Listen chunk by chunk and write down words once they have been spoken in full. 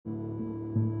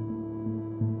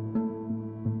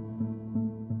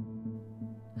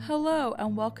Hello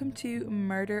and welcome to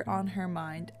Murder on Her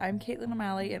Mind. I'm Caitlin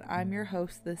O'Malley and I'm your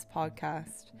host of this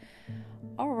podcast.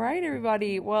 Alright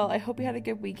everybody, well I hope you had a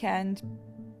good weekend.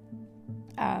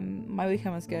 My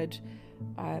weekend was good.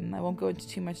 I won't go into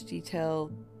too much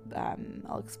detail.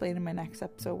 I'll explain in my next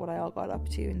episode what I all got up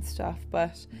to and stuff,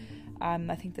 but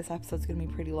I think this episode's going to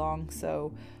be pretty long,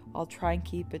 so I'll try and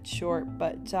keep it short,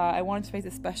 but I wanted to make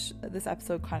this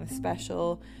episode kind of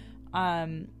special.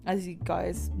 As you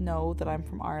guys know that I'm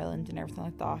from Ireland and everything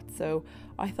like that, so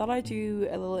I thought I'd do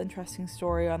a little interesting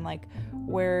story on like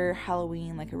where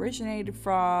Halloween like originated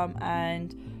from,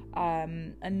 and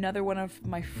another one of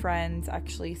my friends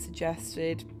actually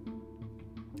suggested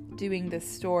doing this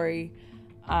story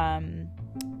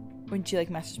when she like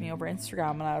messaged me over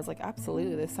Instagram, and I was like,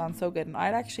 absolutely, this sounds so good, and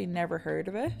I'd actually never heard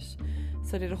of it,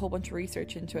 so I did a whole bunch of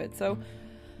research into it. So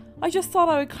I just thought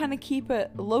I would kind of keep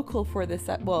it local for this,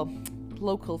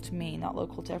 local to me, not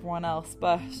local to everyone else,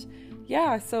 but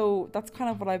yeah, so that's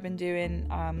kind of what I've been doing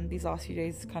these last few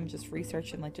days, kind of just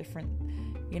researching like different,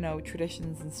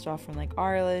 traditions and stuff from like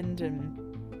Ireland,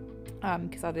 and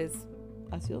because that is,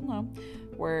 as you'll know,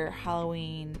 where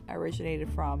Halloween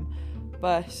originated from.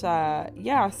 But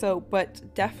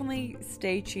but definitely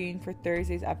stay tuned for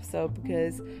Thursday's episode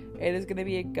because it is going to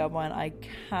be a good one. I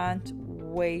can't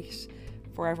wait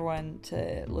for everyone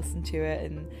to listen to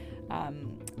it and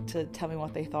to tell me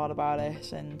what they thought about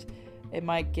it, and it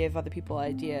might give other people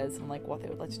ideas and like what they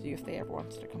would like to do if they ever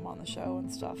wanted to come on the show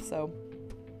and stuff. So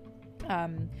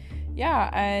I'm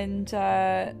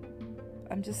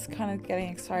just kind of getting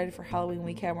excited for Halloween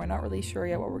weekend. We're not really sure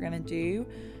yet what we're gonna do.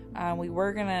 We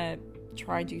were gonna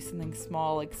try and do something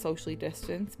small, like socially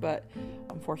distanced, but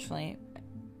unfortunately,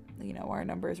 our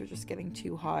numbers are just getting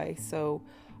too high. So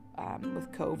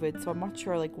with COVID, so I'm not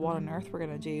sure like what on earth we're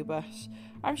gonna do, but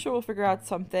I'm sure we'll figure out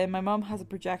something. My mom has a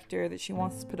projector that she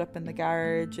wants to put up in the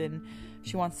garage, and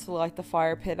she wants to light the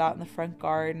fire pit out in the front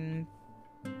garden,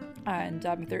 and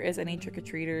if there is any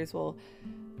trick-or-treaters,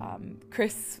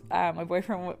 Chris, my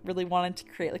boyfriend, really wanted to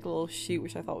create like a little shoot,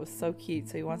 which I thought was so cute,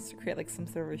 so he wants to create like some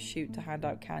sort of a shoot to hand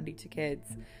out candy to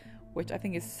kids, which I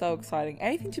think is so exciting.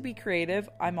 Anything to be creative,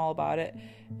 I'm all about it.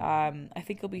 I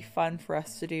think it'll be fun for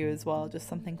us to do as well, just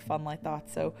something fun like that.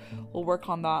 So we'll work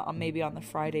on that maybe on the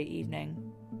Friday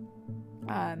evening.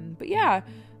 But yeah,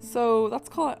 so that's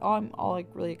I'm all like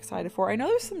really excited for. I know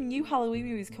there's some new Halloween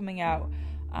movies coming out.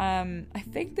 I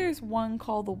think there's one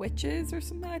called The Witches or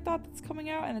something like that that's coming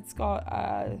out, and it's got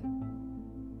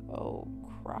oh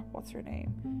crap, what's her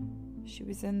name? She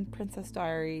was in Princess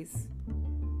Diaries.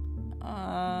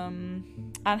 Anne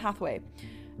Hathaway.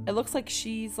 It looks like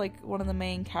she's like one of the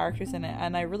main characters in it,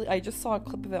 and I just saw a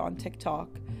clip of it on TikTok.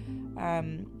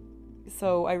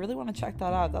 So I really want to check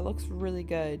that out. That looks really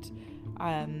good.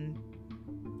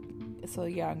 So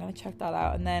yeah, I'm gonna check that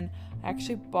out. And then I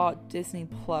actually bought Disney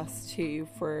Plus too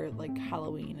for like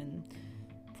Halloween and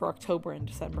for October and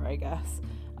December, I guess.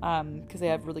 Because they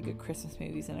have really good Christmas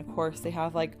movies, and of course they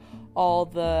have like all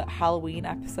the Halloween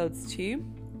episodes too.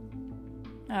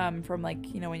 From like,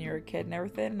 when you're a kid and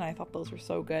everything, and I thought those were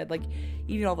so good, like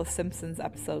even all the Simpsons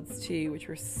episodes too, which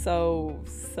were so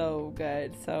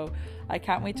good. So I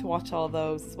can't wait to watch all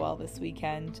those as well this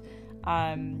weekend.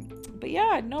 But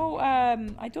yeah, no,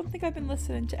 I don't think I've been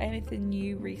listening to anything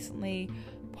new recently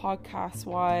podcast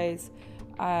wise.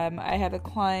 I had a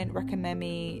client recommend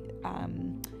me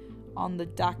on the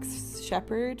Dax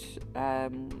Shepard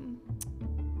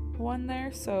one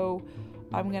there, so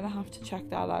I'm gonna have to check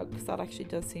that out because that actually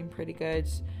does seem pretty good.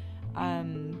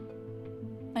 And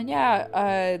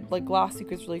yeah, like last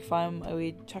week was really fun.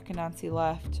 Chuck and Nancy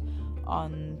left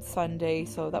on Sunday,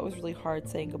 so that was really hard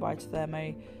saying goodbye to them.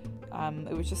 It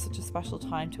was just such a special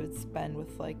time to spend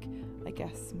with, like, I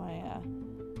guess my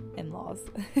in-laws.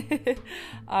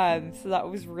 So that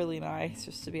was really nice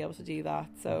just to be able to do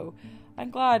that. So I'm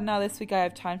glad now this week I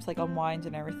have time to like unwind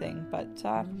and everything. But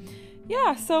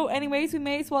yeah, so anyways, we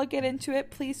may as well get into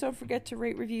it. Please don't forget to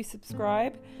rate, review,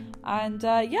 subscribe, and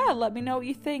yeah, let me know what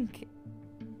you think.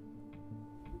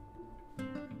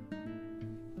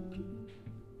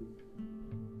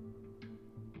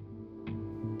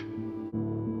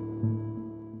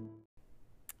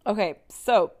 Okay,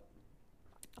 so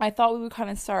I thought we would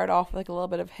kind of start off with like a little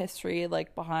bit of history,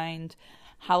 like behind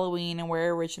Halloween and where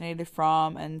it originated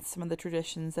from, and some of the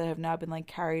traditions that have now been like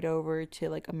carried over to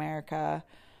like America,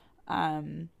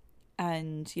 and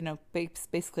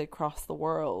basically across the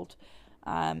world.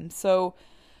 So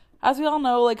as we all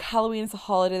know, like Halloween is a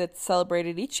holiday that's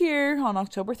celebrated each year on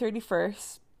October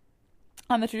 31st.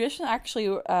 And the tradition actually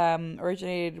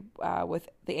originated with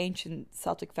the ancient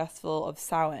Celtic festival of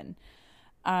Samhain.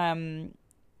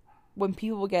 When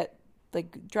people would get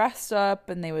like dressed up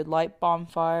and they would light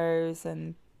bonfires,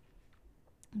 and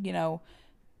you know,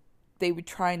 they would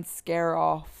try and scare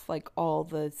off like all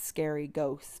the scary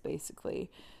ghosts basically.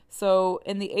 So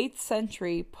in the 8th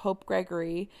century, Pope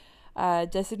Gregory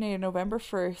designated November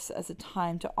 1st as a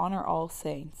time to honor All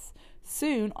Saints.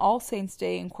 Soon, All Saints'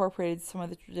 Day incorporated some of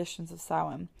the traditions of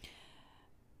Samhain.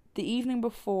 The evening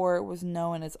before was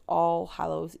known as All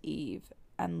Hallows Eve,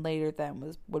 and later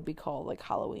then would be called like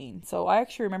Halloween. So I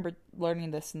actually remember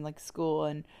learning this in like school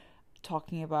and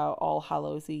talking about All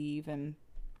Hallows Eve, and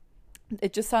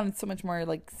it just sounded so much more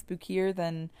like spookier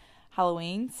than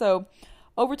Halloween. So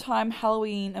over time,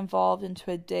 Halloween evolved into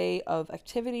a day of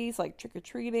activities like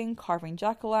trick-or-treating, carving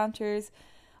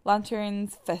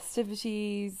lanterns,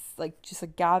 festivities, like just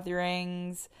like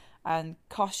gatherings and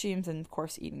costumes, and of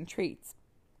course eating treats.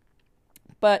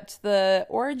 But the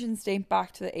origins date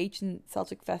back to the ancient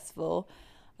Celtic festival,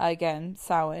 again,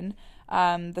 Samhain.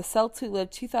 The Celts who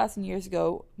lived 2,000 years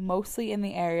ago, mostly in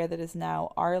the area that is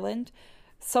now Ireland,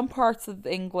 some parts of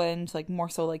England, like more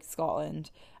so like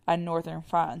Scotland and northern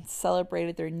France,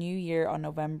 celebrated their new year on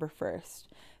November 1st.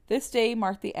 This day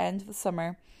marked the end of the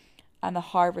summer and the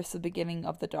harvest, the beginning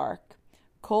of the dark.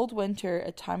 Cold winter,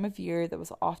 a time of year that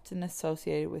was often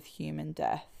associated with human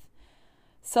death.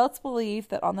 Celts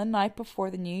believed that on the night before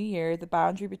the new year, the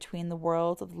boundary between the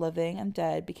worlds of living and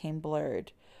dead became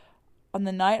blurred. On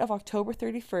the night of October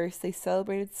 31st, they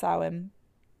celebrated Samhain,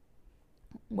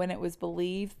 when it was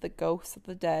believed the ghosts of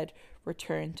the dead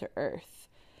returned to Earth.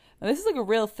 Now, this is like a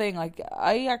real thing. Like,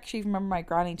 I actually remember my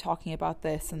granny talking about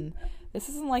this, and this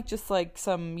isn't like just like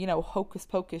some, hocus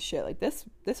pocus shit. Like, this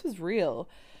was real.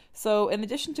 So, in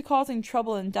addition to causing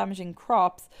trouble and damaging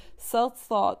crops, Celts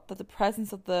thought that the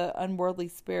presence of the unworldly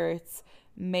spirits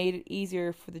made it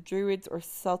easier for the Druids or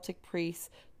Celtic priests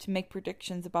to make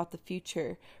predictions about the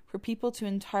future. For people to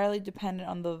entirely dependent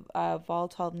on the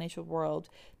volatile natural world,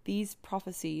 these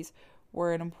prophecies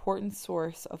were an important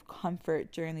source of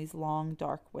comfort during these long,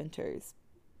 dark winters.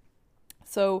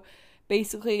 So,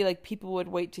 basically, like, people would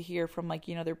wait to hear from, like,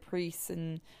 their priests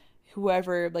and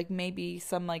whoever, like, maybe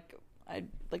some, like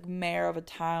mayor of a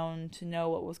town, to know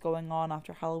what was going on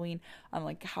after Halloween, and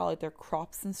like how like their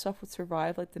crops and stuff would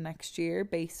survive like the next year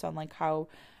based on like how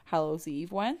Hallows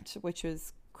Eve went, which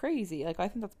was crazy. Like, I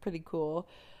think that's pretty cool.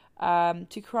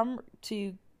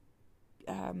 To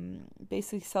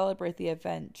basically celebrate the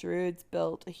event, Druids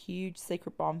built a huge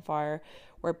sacred bonfire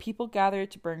where people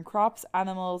gathered to burn crops,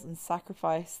 animals, and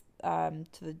sacrifice to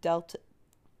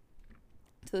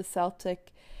the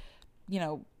Celtic,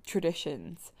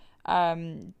 traditions.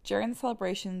 During the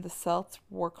celebration, the Celts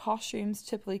wore costumes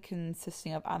typically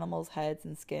consisting of animals' heads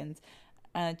and skins,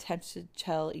 and attempted to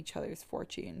tell each other's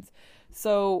fortunes.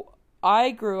 So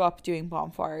I grew up doing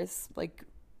bonfires like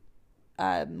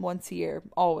once a year,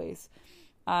 always.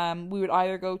 We would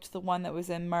either go to the one that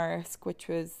was in Marisk, which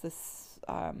was this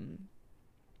kind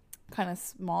of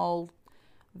small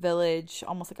village,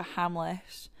 almost like a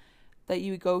hamlet, that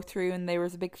you would go through, and there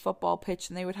was a big football pitch,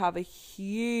 and they would have a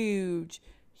huge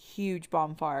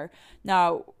bonfire.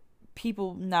 Now,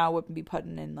 people now wouldn't be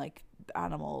putting in like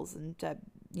animals and dead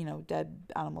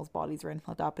animals' bodies or anything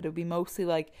like that, but it would be mostly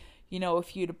like,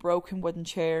 if you had a broken wooden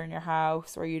chair in your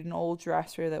house, or you had an old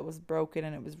dresser that was broken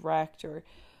and it was wrecked, or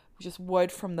just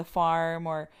wood from the farm,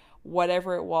 or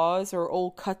whatever it was, or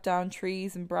old cut down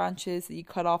trees and branches that you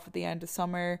cut off at the end of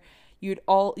summer,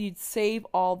 you'd save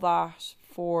all that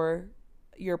for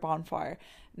your bonfire.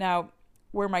 Now,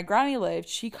 where my granny lived,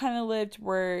 she kind of lived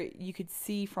where you could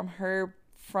see from her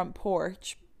front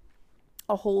porch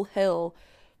a whole hill,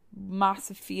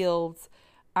 massive fields,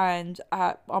 and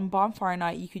on bonfire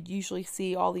night you could usually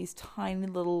see all these tiny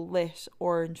little lit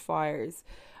orange fires.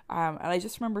 And I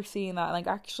just remember seeing that. Like,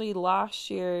 actually last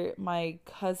year, my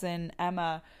cousin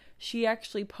Emma, she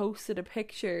actually posted a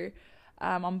picture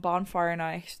on bonfire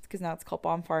night, because now it's called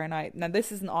bonfire night. Now,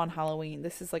 this isn't on Halloween,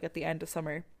 this is like at the end of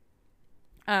summer.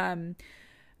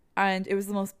 And it was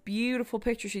the most beautiful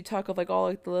picture she took of like all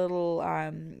like the little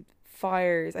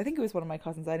fires. I think it was one of my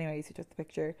cousins anyways who took the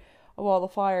picture of all the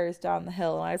fires down the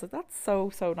hill, and I was like, that's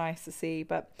so nice to see.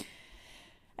 But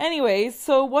anyways,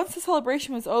 so once the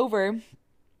celebration was over,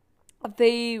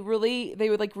 they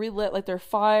would like relit like their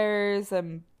fires,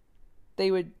 and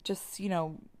they would just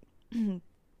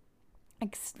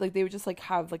like they would just like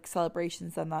have like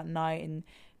celebrations on that night, and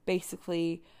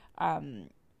basically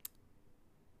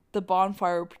the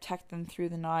bonfire would protect them through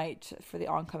the night for the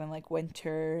oncoming like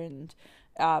winter, and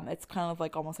it's kind of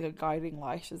like almost like a guiding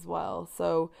light as well.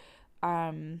 So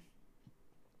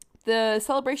The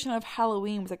celebration of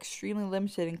Halloween was extremely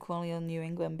limited in colonial New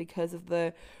England because of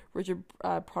the rigid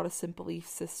Protestant belief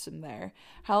system there.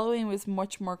 Halloween was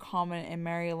much more common in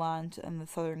Maryland and the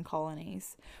southern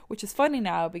colonies, which is funny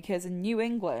now because in New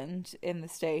England in the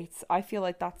States, I feel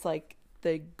like that's like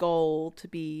the goal to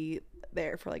be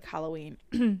there for like Halloween.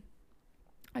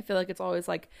 I feel like it's always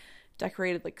like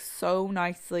decorated like so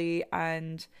nicely,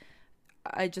 and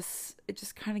it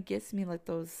just kind of gives me like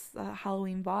those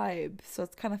Halloween vibes. So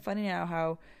it's kind of funny now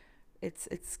how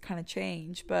it's kind of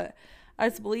changed. But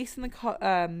as beliefs in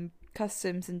the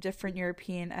customs in different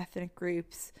European ethnic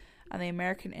groups and the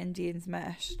American Indians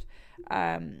meshed,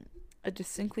 a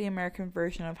distinctly American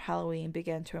version of Halloween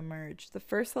began to emerge. The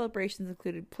first celebrations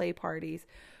included play parties,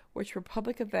 which were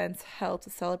public events held to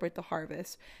celebrate the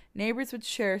harvest. Neighbors would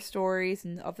share stories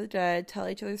of the dead, tell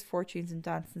each other's fortunes, and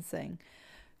dance and sing.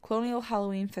 Colonial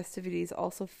Halloween festivities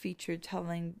also featured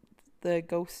telling the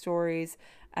ghost stories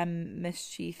and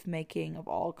mischief making of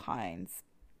all kinds.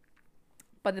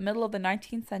 By the middle of the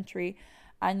 19th century,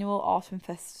 annual autumn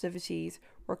festivities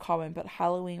were common, but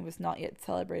Halloween was not yet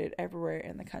celebrated everywhere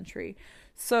in the country.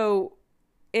 So,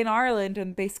 in Ireland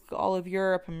and basically all of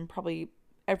Europe and probably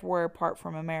everywhere apart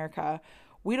from America,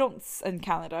 and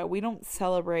Canada, we don't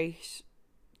celebrate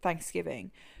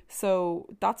Thanksgiving.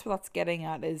 So that's what that's getting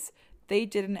at, is they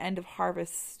did an end of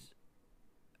harvest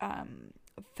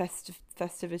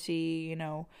festivity, you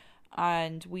know,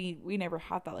 and we never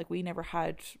had that. Like, we never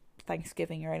had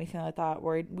Thanksgiving or anything like that,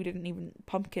 where we didn't even,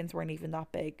 pumpkins weren't even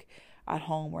that big at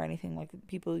home or anything. Like,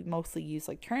 people mostly use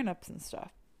like turnips and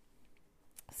stuff.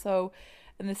 So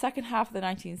in the second half of the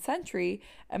 19th century,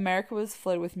 America was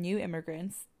flooded with new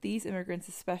immigrants. These immigrants,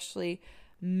 especially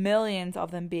millions of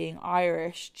them being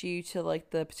Irish due to like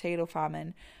the potato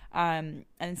famine, and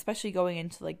especially going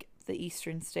into like the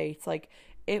eastern states, like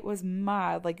it was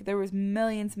mad. Like, there was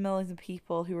millions and millions of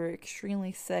people who were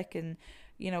extremely sick and,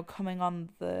 you know, coming on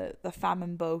the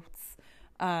famine boats,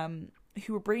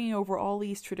 who were bringing over all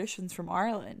these traditions from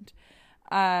Ireland.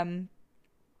 And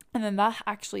then that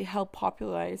actually helped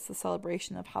popularize the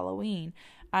celebration of Halloween,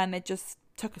 and it just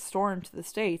took a storm to the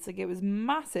States. Like, it was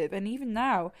massive. And even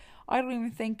now, I don't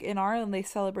even think in Ireland they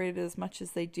celebrate it as much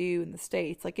as they do in the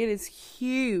States. Like, it is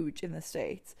huge in the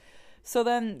States. So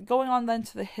then going on then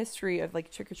to the history of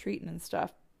like trick-or-treating and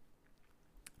stuff.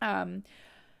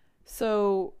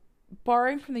 So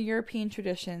borrowing from the European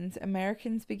traditions,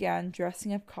 Americans began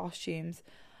dressing up costumes,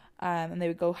 and they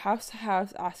would go house to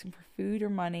house asking for food or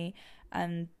money,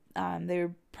 and they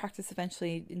would practice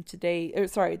eventually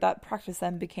that practice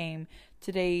then became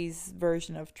today's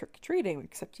version of trick-or-treating,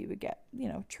 except you would get, you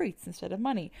know, treats instead of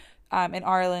money. In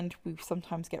Ireland, we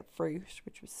sometimes get fruit,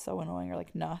 which was so annoying, or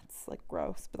like nuts, like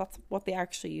gross, but that's what they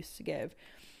actually used to give.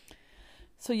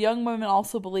 So young women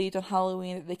also believed on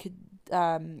Halloween that they could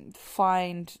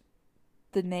find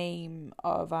the name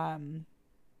of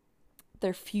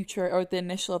their future, or the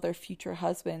initial of their future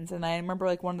husbands. And I remember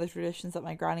like one of the traditions that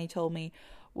my granny told me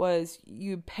was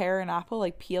you'd pare an apple,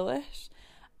 like peel it,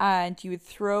 and you would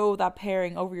throw that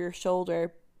paring over your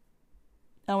shoulder,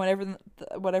 and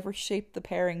whatever shape the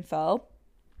paring fell,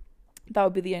 that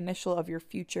would be the initial of your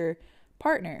future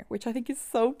partner, which I think is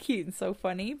so cute and so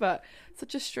funny, but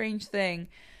such a strange thing.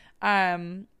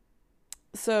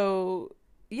 So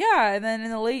yeah, and then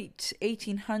in the late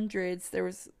 1800s, there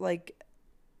was like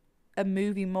a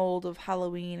movie mold of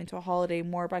Halloween into a holiday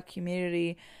more about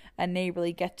community and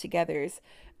neighborly get-togethers,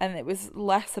 and it was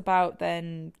less about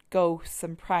then ghosts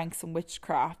and pranks and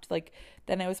witchcraft. Like,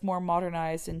 then it was more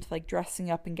modernized into like dressing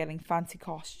up and getting fancy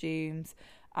costumes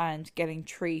and getting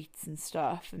treats and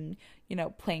stuff, and, you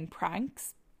know, playing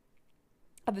pranks.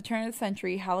 At the turn of the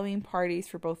century, Halloween parties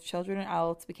for both children and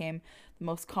adults became the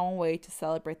most common way to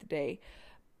celebrate the day.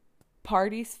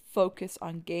 Parties focused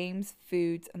on games,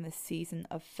 foods, and the season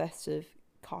of festive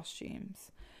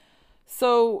costumes.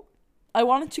 So I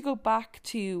wanted to go back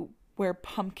to where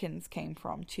pumpkins came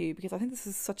from too, because I think this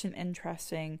is such an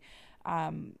interesting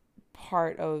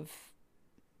part of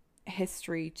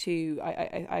history too.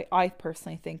 I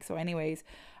personally think so anyways,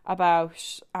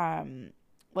 about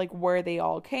like where they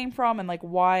all came from, and like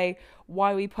why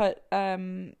we put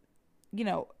you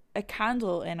know, a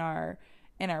candle in our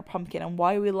pumpkin, and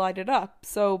why we light it up.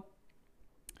 So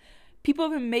people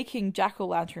have been making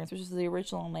jack-o'-lanterns, which is the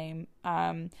original name,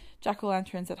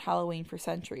 jack-o'-lanterns at Halloween for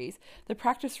centuries. The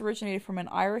practice originated from an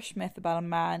Irish myth about a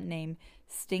man named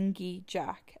Stingy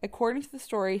Jack. According to the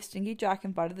story, Stingy Jack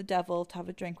invited the devil to have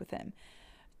a drink with him.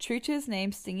 True to his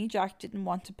name, Stingy Jack didn't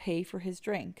want to pay for his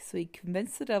drink, so he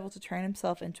convinced the devil to turn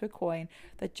himself into a coin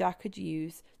that Jack could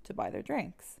use to buy their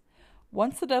drinks.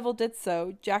 Once the devil did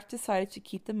so, Jack decided to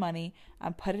keep the money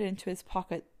and put it into his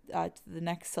pocket to the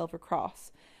next silver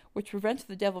cross, which prevented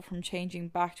the devil from changing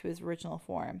back to his original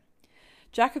form.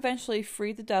 Jack eventually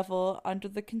freed the devil under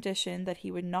the condition that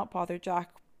he would not bother Jack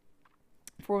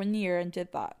for 1 year, and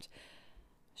did that.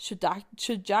 Should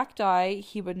Jack die,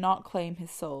 he would not claim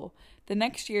his soul. The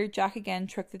next year, Jack again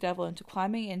tricked the devil into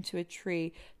climbing into a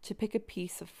tree to pick a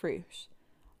piece of fruit.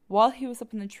 While he was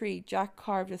up in the tree, Jack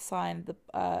carved a sign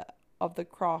of the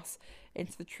cross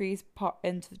into the tree's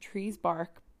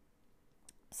bark,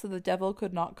 so the devil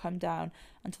could not come down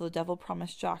until the devil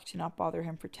promised Jack to not bother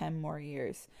him for 10 more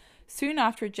years. Soon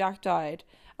after Jack died,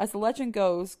 as the legend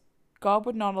goes, God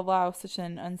would not allow such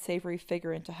an unsavory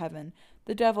figure into heaven.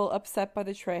 The devil, upset by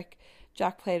the trick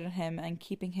Jack played on him and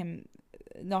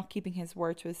not keeping his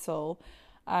word to his soul,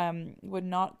 would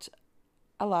not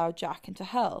allow Jack into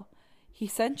hell. He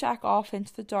sent Jack off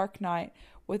into the dark night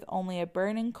with only a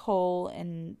burning coal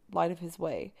in light of his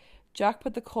way. Jack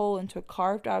put the coal into a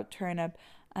carved out turnip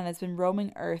and has been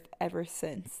roaming earth ever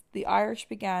since. The Irish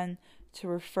began to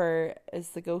refer as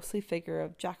the ghostly figure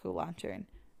of Jack-o'-lantern,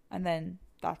 and then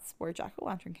that's where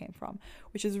Jack-o'-lantern came from,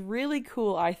 which is really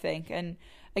cool, I think. And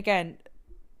again,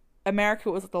 America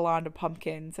was the land of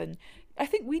pumpkins, and I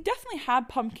think we definitely had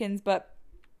pumpkins, but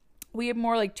we had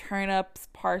more like turnips,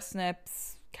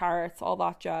 parsnips, carrots, all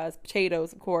that jazz,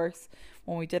 potatoes, of course,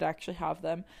 when we did actually have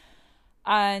them.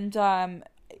 And I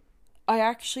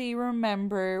actually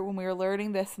remember when we were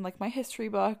learning this in like my history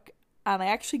book, and I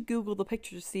actually Googled the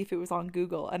picture to see if it was on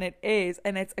Google, and it is,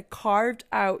 and it's a carved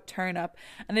out turnip,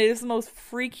 and it is the most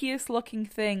freakiest looking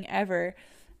thing ever.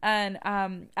 And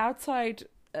outside,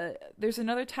 there's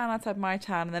another town outside my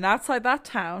town, and then outside that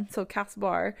town, so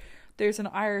Castlebar, there's an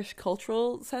Irish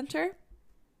cultural centre,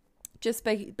 just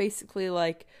basically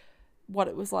like what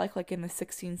it was like in the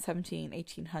 16, 17,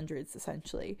 1800s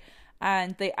essentially.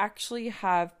 And they actually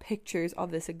have pictures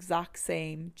of this exact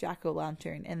same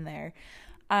jack-o'-lantern in there.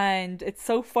 And it's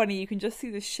so funny, you can just see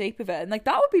the shape of it. And like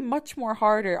that would be much more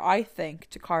harder, I think,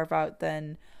 to carve out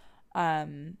than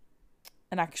an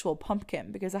actual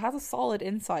pumpkin, because it has a solid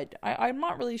inside. I'm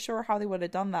not really sure how they would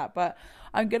have done that, but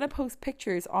I'm going to post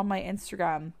pictures on my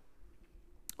Instagram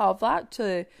of that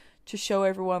to show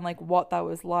everyone like what that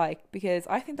was like, because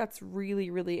I think that's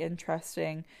really, really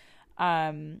interesting,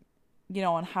 you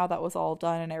know, on how that was all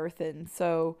done and everything.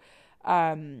 So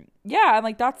yeah, and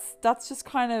like that's just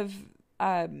kind of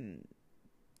the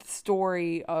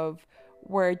story of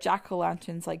where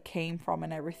jack-o'-lanterns like came from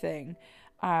and everything.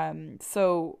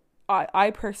 So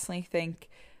I personally think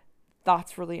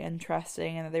that's really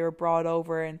interesting, and that they were brought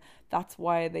over, and that's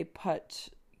why they put,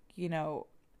 you know,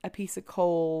 a piece of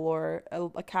coal or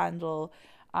a candle,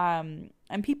 and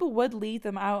people would leave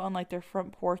them out on like their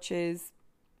front porches,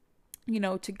 you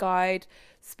know, to guide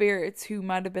spirits who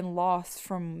might have been lost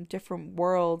from different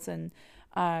worlds and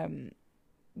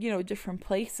you know, different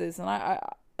places, and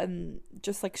and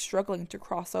just like struggling to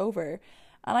cross over.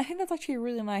 And I think that's actually a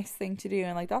really nice thing to do,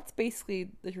 and like that's basically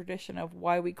the tradition of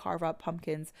why we carve out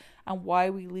pumpkins and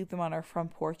why we leave them on our front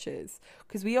porches,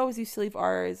 because we always used to leave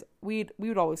ours. We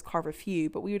would always carve a few,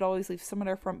 but we would always leave some on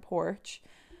our front porch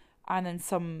and then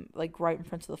some like right in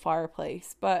front of the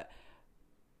fireplace. But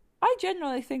I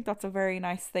generally think that's a very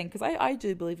nice thing, because I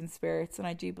do believe in spirits, and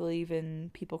I do believe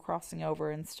in people crossing over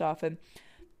and stuff, and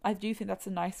I do think that's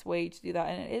a nice way to do that.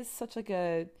 And it is such like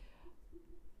a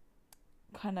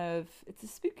kind of, it's a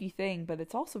spooky thing, but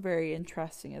it's also very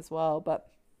interesting as well.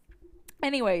 But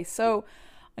anyway, so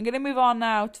I'm going to move on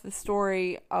now to the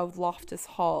story of Loftus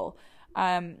Hall.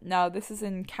 Now this is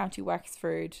in County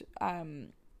Wexford,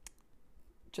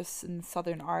 just in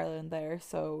Southern Ireland there,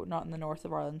 so not in the north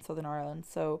of Ireland, Southern Ireland.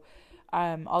 So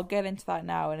I'll get into that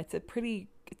now, and it's a pretty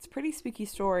spooky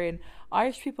story, and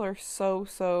Irish people are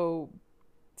so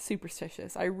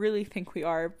superstitious. I really think we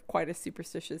are quite a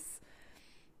superstitious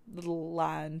little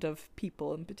land of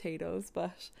people and potatoes.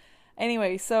 But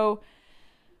anyway, so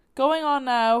going on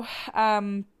now,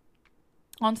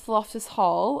 onto the Loftus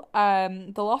Hall.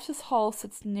 The Loftus Hall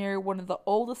sits near one of the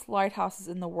oldest lighthouses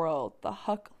in the world, the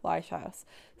Huck Lighthouse,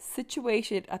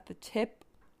 situated at the tip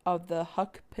of the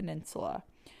Huck Peninsula.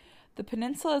 The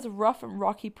peninsula has a rough and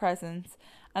rocky presence,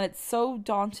 and it's so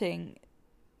daunting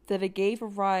that it gave a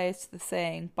rise to the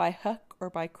saying, by hook or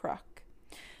by crook.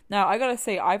 Now, I gotta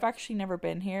say, I've actually never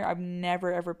been here. I've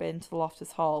never ever been to the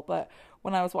Loftus Hall, but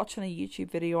when I was watching a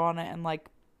YouTube video on it and like,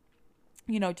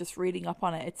 you know, just reading up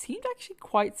on it, it seemed actually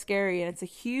quite scary, and it's a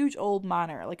huge old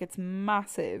manor. Like, it's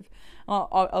massive.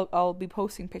 I'll be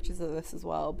posting pictures of this as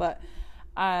well, but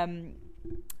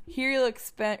Here you'll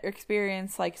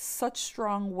experience like such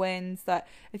strong winds that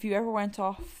if you ever went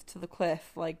off to the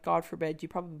cliff, like God forbid,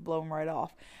 you'd probably be blown right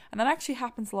off. And that actually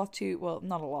happens a lot too. Well,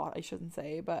 not a lot, I shouldn't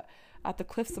say, but at the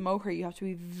cliffs of Moher, you have to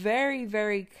be very,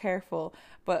 very careful.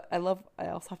 But I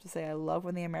also have to say, I love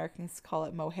when the Americans call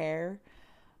it mohair.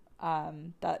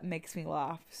 That makes me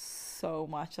laugh so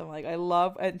much. I'm like, I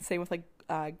love, and same with like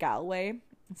Galway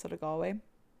instead of Galway.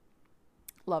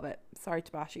 Love it. Sorry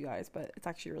to bash you guys, but it's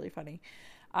actually really funny.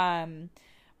 Yeah,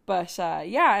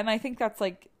 and I think that's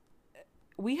like,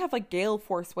 we have like gale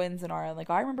force winds in Ireland. Like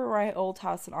I remember my old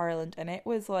house in Ireland, and it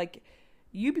was like,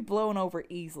 you'd be blown over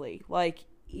easily, like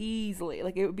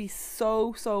it would be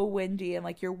so windy, and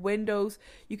like your windows,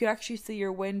 you could actually see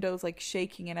your windows like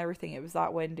shaking and everything. It was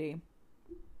that windy.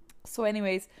 So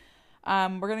anyways,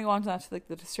 we're gonna go on to like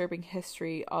the disturbing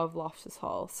history of Loftus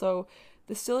Hall. So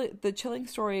the chilling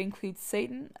story includes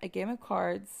Satan, a game of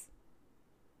cards.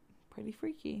 Pretty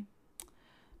freaky.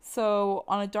 So,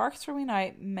 on a dark, stormy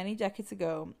night many decades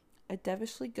ago, a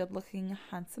devilishly good-looking,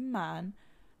 handsome man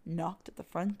knocked at the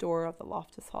front door of the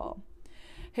Loftus Hall.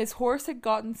 His horse had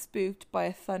gotten spooked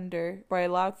by a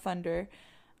loud thunder,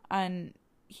 and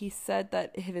he said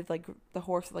that the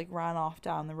horse had ran off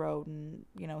down the road, and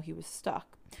he was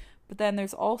stuck. But then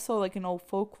there's also like an old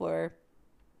folklore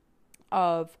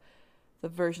of the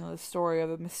version of the story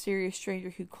of a mysterious stranger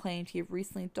who claimed he had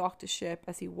recently docked a ship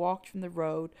as he walked from the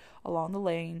road along the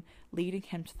lane leading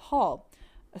him to the hall.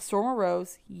 A storm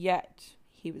arose, yet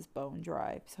he was bone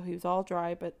dry. So he was all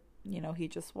dry, but he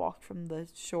just walked from the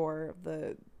shore of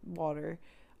the water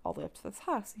all the way up to this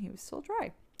house, and he was still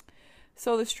dry.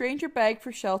 So the stranger begged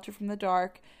for shelter from the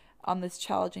dark on this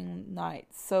challenging night.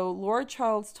 So Lord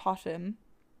Charles Totham,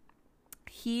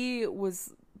 he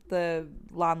was the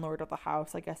landlord of the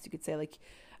house, I guess you could say.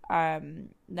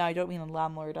 Now I don't mean a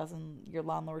landlord as in your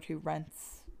landlord who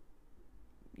rents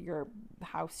your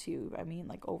house to you. I mean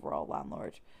like overall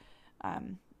landlord. I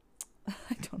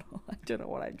don't know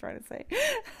what I'm trying to say.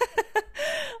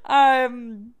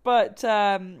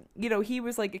 He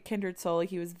was like a kindred soul.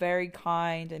 He was very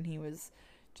kind, and he was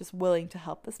just willing to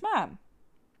help this man.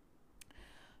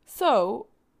 So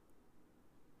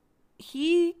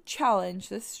he challenged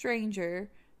this stranger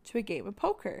to a game of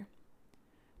poker.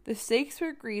 The stakes were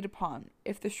agreed upon.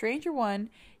 If the stranger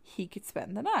won, he could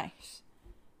spend the night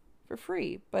for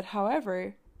free. But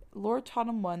however, Lord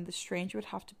Totham won, the stranger would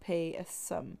have to pay a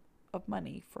sum of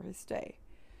money for his stay.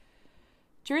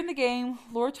 During the game,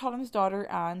 Lord Totham's daughter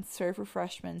Anne served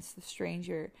refreshments to the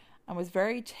stranger and was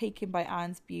very taken by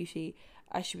Anne's beauty,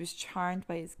 as she was charmed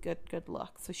by his good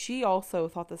luck. So she also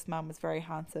thought this man was very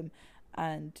handsome,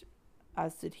 and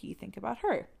as did he think about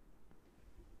her.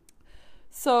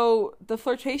 So the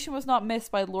flirtation was not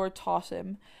missed by Lord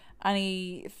Totham,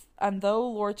 and though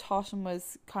Lord Totham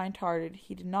was kind-hearted,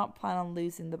 he did not plan on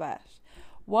losing the bet.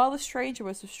 While the stranger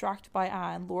was distracted by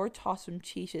Anne, Lord Totham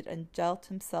cheated and dealt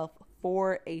himself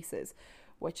 4 aces,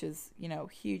 which is,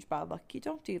 huge bad luck. You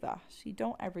don't do that. You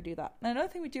don't ever do that. And another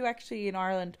thing we do actually in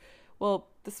Ireland, well,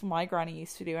 this is what my granny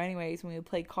used to do anyways, when we would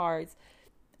play cards.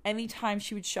 Anytime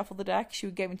she would shuffle the deck, she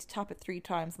would get me to tap it 3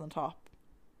 times on the top,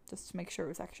 just to make sure it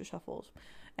was extra shuffled.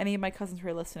 Any of my cousins who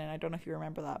are listening, I don't know if you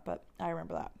remember that, but I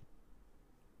remember that.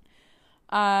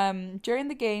 During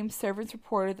the game, servants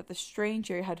reported that the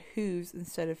stranger had hooves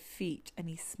instead of feet, and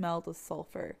he smelled of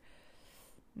sulphur.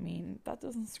 I mean, that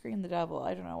doesn't scream the devil.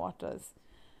 I don't know what does.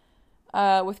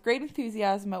 With great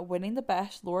enthusiasm at winning the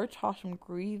bet, Lord Totham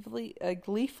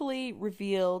gleefully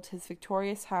revealed his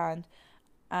victorious hand,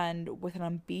 and with an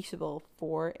unbeatable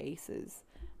 4 aces.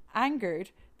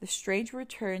 Angered, the stranger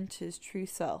returned to his true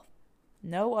self.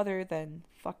 No other than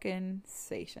fucking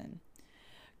Satan.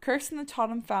 Cursing the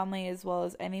Totham family as well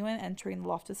as anyone entering the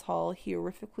Loftus Hall, he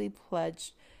horrifically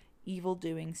pledged evil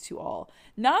doings to all.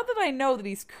 Now that I know that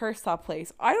he's cursed that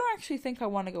place, I don't actually think I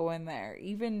want to go in there.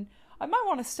 Even, I might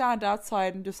want to stand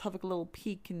outside and just have a little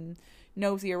peek and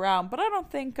nosy around, but I don't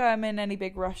think I'm in any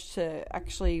big rush to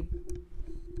actually,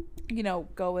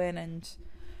 go in and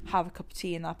have a cup of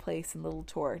tea in that place and a little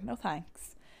tour. No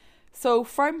thanks. So,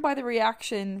 frightened by the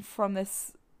reaction from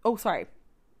this... Oh, sorry.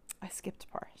 I skipped a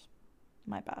part.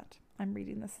 My bad. I'm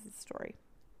reading this as a story.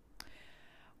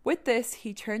 With this,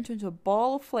 he turned into a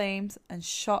ball of flames and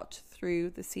shot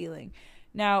through the ceiling.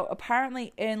 Now,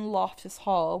 apparently in Loftus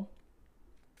Hall,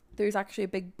 there's actually a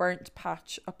big burnt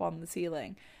patch up on the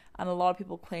ceiling. And a lot of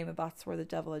people claim that that's where the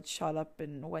devil had shot up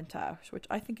and went out, which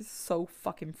I think is so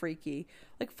fucking freaky.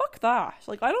 Like, fuck that.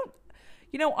 Like, I don't...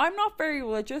 I'm not very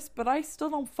religious, but I still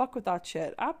don't fuck with that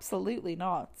shit. Absolutely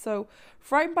not. So,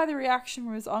 frightened by the reaction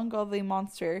from his ungodly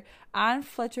monster, Anne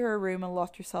fled to her room and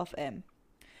locked herself in.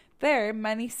 There,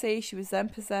 many say she was then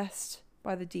possessed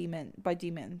by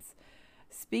demons.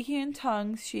 Speaking in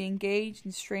tongues, she engaged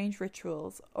in strange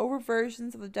rituals. Other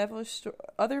versions of the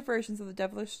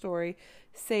devilish story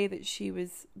say that she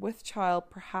was with child,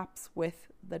 perhaps with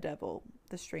the devil,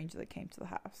 the stranger that came to the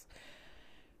house.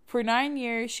 For 9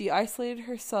 years, she isolated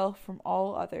herself from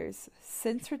all others.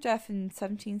 Since her death in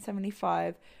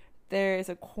 1775, there is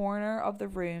a corner of the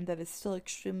room that is still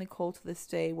extremely cold to this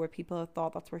day, where people have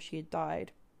thought that's where she had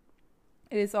died.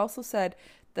 It is also said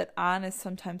that Anne is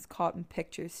sometimes caught in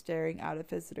pictures staring out at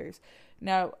visitors.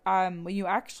 Now, when you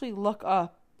actually look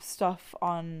up stuff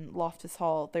on Loftus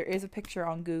Hall, there is a picture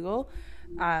on Google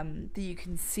that you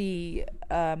can see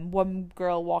one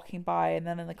girl walking by, and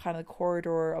then in the kind of the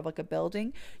corridor of like a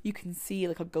building, you can see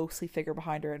like a ghostly figure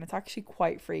behind her, and it's actually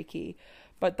quite freaky.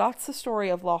 But that's the story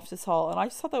of Loftus Hall, and I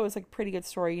just thought that was like a pretty good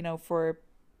story, you know, for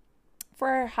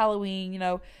Halloween, you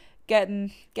know,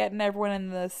 getting everyone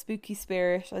in the spooky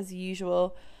spirit as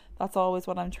usual. That's always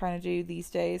what I'm trying to do these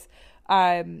days.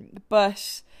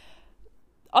 But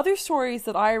other stories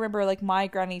that I remember, like my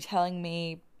granny telling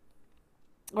me,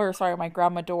 or sorry, my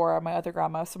grandma Dora, my other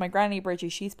grandma. So my granny Bridgie,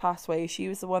 she's passed away. She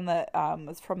was the one that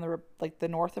was from the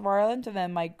north of Ireland, and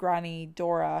then my granny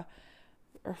Dora,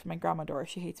 or my grandma Dora,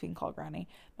 she hates being called granny.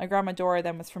 My grandma Dora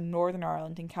then was from Northern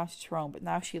Ireland in County Tyrone, but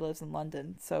now she lives in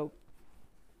London. So,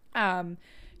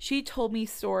 she told me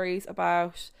stories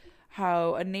about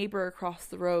how a neighbor across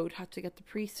the road had to get the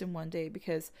priest in one day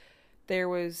because there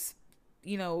was,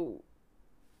 you know,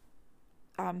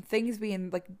 things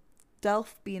being like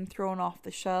Delft being thrown off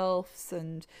the shelves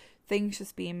and things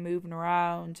just being moving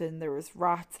around, and there was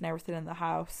rats and everything in the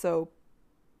house. So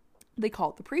they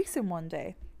called the priest in one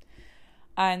day.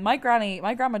 And my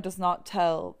grandma does not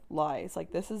tell lies.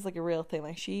 Like, this is like a real thing.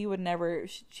 Like, she would never,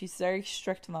 she's very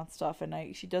strict on that stuff,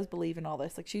 and she does believe in all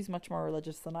this. Like, she's much more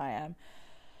religious than I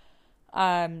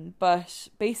am. But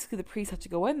basically the priest had to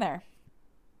go in there.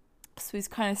 So he's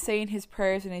kind of saying his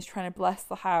prayers and he's trying to bless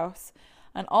the house.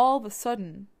 And all of a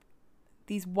sudden,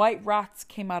 these white rats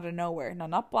came out of nowhere. Now,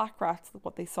 not black rats, like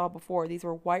what they saw before. These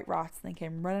were white rats, and they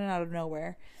came running out of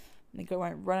nowhere. And they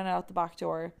went running out the back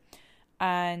door.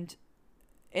 And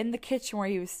in the kitchen where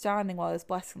he was standing while he was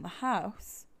blessing the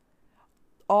house,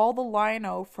 all the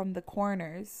lino from the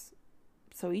corners,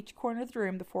 so each corner of the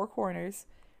room, the four corners,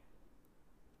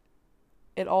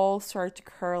 it all started to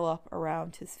curl up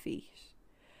around his feet.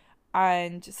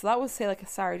 And so that was, say, like a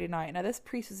Saturday night. Now, this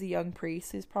priest was a young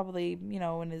priest. He's probably, you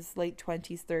know, in his late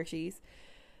 20s, 30s,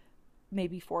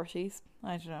 maybe 40s.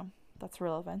 I don't know. That's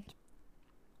irrelevant.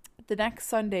 The next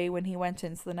Sunday when he went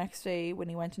in, so the next day when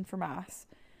he went in for Mass,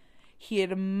 he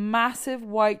had a massive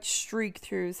white streak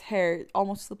through his hair,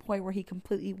 almost to the point where he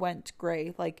completely went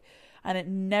grey. Like, and it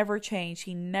never changed.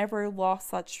 He never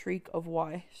lost that streak of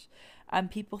white.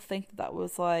 And people think that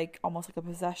was like almost like a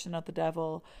possession of the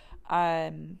devil.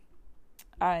 And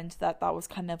that was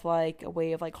kind of like a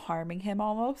way of like harming him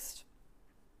almost.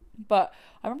 But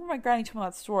I remember my granny told me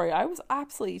that story. I was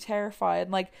absolutely terrified.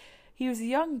 Like, he was a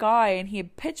young guy and he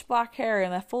had pitch black hair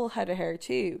and a full head of hair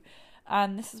too.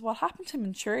 And this is what happened to him.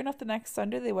 And sure enough, the next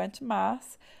Sunday they went to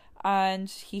Mass and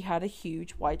he had a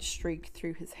huge white streak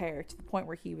through his hair to the point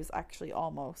where he was actually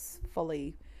almost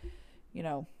fully, you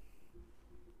know,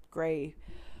 grey.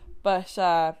 But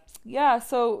yeah,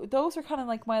 so those are kind of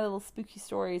like my little spooky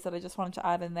stories that I just wanted to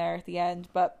add in there at the end.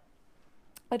 But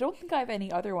I don't think I have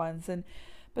any other ones. And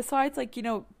besides, like, you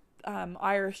know,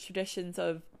 Irish traditions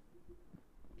of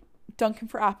dunking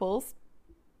for apples,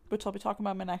 which I'll be talking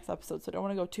about in my next episode, so I don't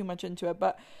want to go too much into it.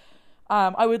 But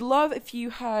I would love if you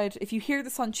hear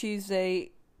this on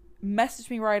Tuesday, message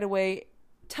me right away.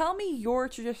 Tell me your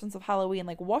traditions of Halloween.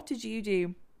 Like, what did you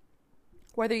do?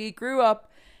 Whether you grew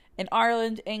up in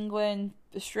Ireland, England,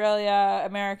 Australia,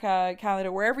 America,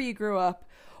 Canada, wherever you grew up,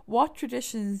 what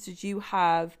traditions did you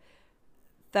have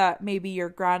that maybe your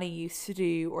granny used to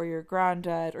do, or your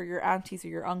granddad, or your aunties, or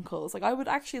your uncles? Like, I would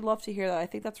actually love to hear that. I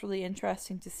think that's really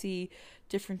interesting to see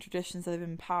different traditions that have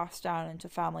been passed down into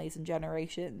families and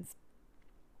generations.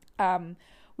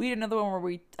 We had another one where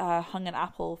we hung an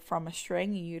apple from a string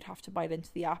and you'd have to bite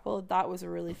into the apple. That was a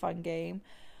really fun game.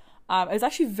 It was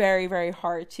actually very, very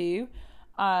hard too.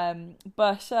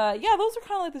 But yeah, those are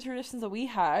kind of like the traditions that we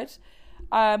had.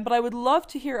 But I would love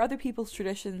to hear other people's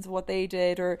traditions, what they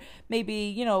did, or maybe,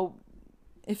 you know,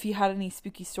 if you had any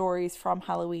spooky stories from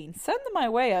Halloween, send them my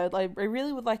way. I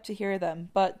really would like to hear them.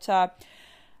 But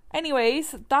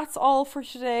anyways, that's all for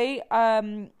today.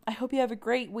 I hope you have a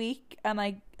great week, and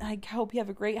I hope you have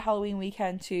a great Halloween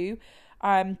weekend too.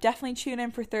 Definitely tune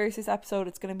in for Thursday's episode.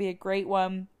 It's going to be a great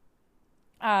one.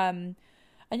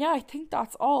 And yeah, I think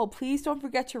that's all. Please don't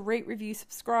forget to rate, review,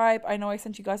 subscribe. I know I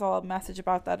sent you guys all a message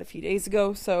about that a few days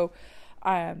ago. So,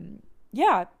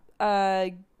 yeah,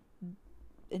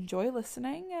 enjoy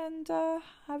listening and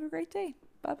have a great day.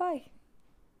 Bye bye.